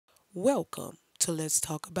Welcome to Let's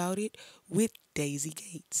Talk About It with Daisy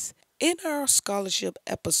Gates. In our scholarship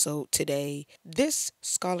episode today, this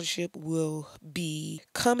scholarship will be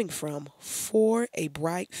coming from For a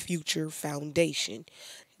Bright Future Foundation.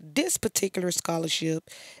 This particular scholarship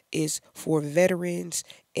is for veterans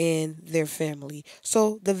and their family.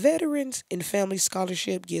 So, the Veterans and Family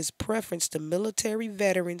Scholarship gives preference to military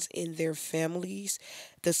veterans and their families.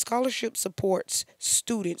 The scholarship supports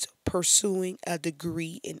students pursuing a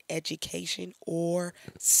degree in education or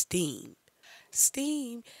STEAM.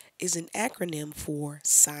 STEAM is an acronym for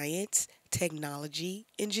science, technology,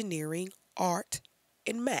 engineering, art,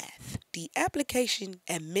 and math. The application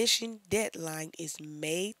admission deadline is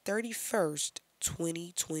May 31st,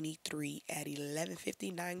 2023 at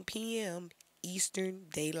 11:59 p.m. Eastern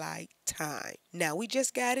Daylight Time. Now we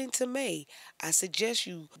just got into May. I suggest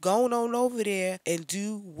you go on over there and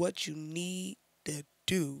do what you need to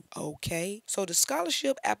do, okay? So the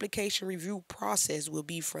scholarship application review process will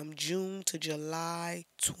be from June to July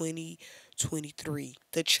 2023.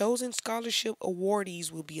 The chosen scholarship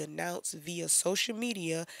awardees will be announced via social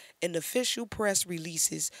media and official press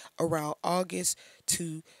releases around August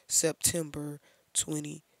to September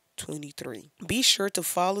 2023. Be sure to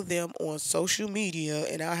follow them on social media,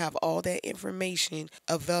 and I'll have all that information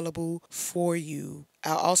available for you.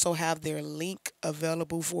 I'll also have their link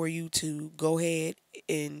available for you to go ahead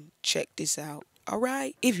and check this out. All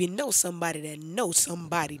right. If you know somebody that knows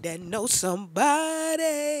somebody that knows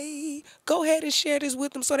somebody, go ahead and share this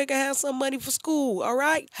with them so they can have some money for school. All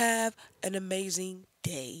right. Have an amazing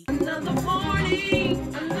day. Another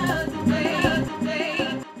morning, another day.